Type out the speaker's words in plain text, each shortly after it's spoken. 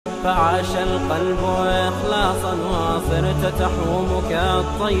فعاش القلب إخلاصا وصرت تحوم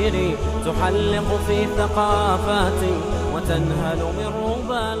كالطير تحلق في ثقافات وتنهل من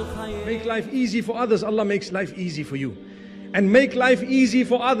ربى الخير. Make life easy for others, Allah makes life easy for you. And make life easy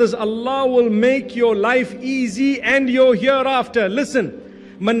for others, Allah will make your life easy and your hereafter. Listen,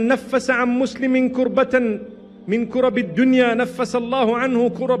 من نفس عن مسلم كربة من كرب الدنيا نفس الله عنه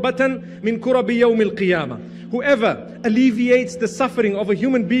كربة من كرب يوم القيامة. Whoever alleviates the suffering of a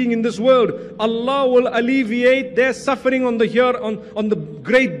human being in this world, Allah will alleviate their suffering on the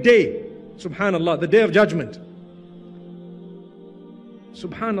great day. Subhanallah, the day of judgment.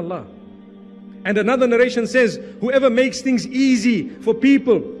 Subhanallah. And another narration says, whoever makes things easy for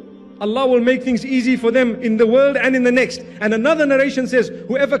people, Allah will make things easy for them in the world and in the next. And another narration says,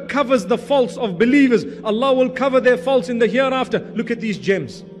 whoever covers the faults of believers, Allah will cover their faults in the hereafter. Look at these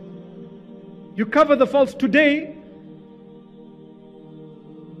gems. You cover the faults today.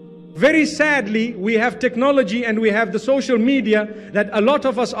 Very sadly, we have technology and we have the social media that a lot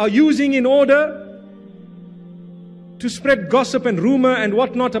of us are using in order to spread gossip and rumor and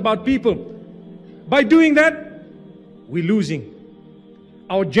whatnot about people. By doing that, we're losing.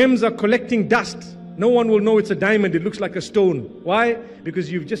 Our gems are collecting dust. No one will know it's a diamond. It looks like a stone. Why?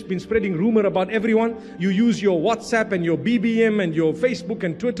 Because you've just been spreading rumor about everyone. You use your WhatsApp and your BBM and your Facebook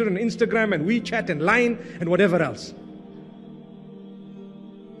and Twitter and Instagram and WeChat and Line and whatever else.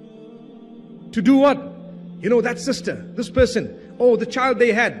 To do what? You know, that sister, this person, oh, the child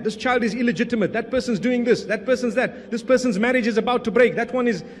they had, this child is illegitimate, that person's doing this, that person's that, this person's marriage is about to break, that one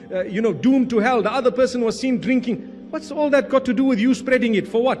is, doomed to hell, the other person was seen drinking. What's all that got to do with you spreading it?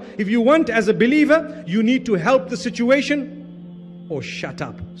 For what? If you want, as a believer, you need to help the situation, or shut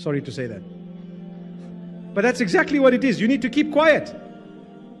up. Sorry to say that. But that's exactly what it is. You need to keep quiet.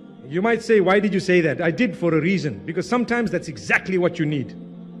 You might say, why did you say that? I did for a reason. Because sometimes that's exactly what you need.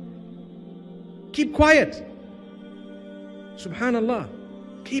 Keep quiet. Subhanallah.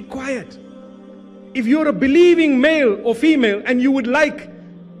 Keep quiet. If you're a believing male or female and you would like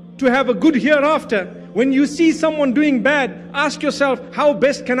to have a good hereafter, when you see someone doing bad, ask yourself, how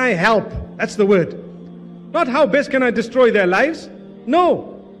best can I help? That's the word. Not how best can I destroy their lives.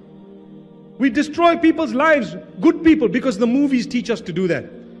 No. We destroy people's lives, good people, because the movies teach us to do that.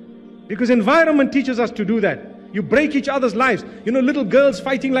 Because environment teaches us to do that. You break each other's lives. You know, little girls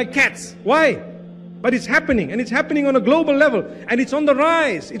fighting like cats. Why? But it's happening, and it's happening on a global level, and it's on the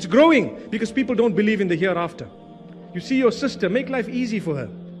rise, it's growing, because people don't believe in the hereafter. You see your sister, make life easy for her.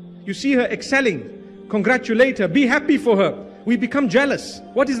 You see her excelling, congratulate her, be happy for her. We become jealous.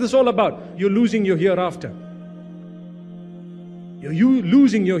 What is this all about? You're losing your hereafter. You're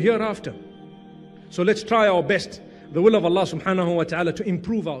losing your hereafter. So let's try our best, the will of Allah subhanahu wa ta'ala, to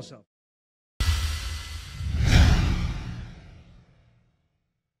improve ourselves.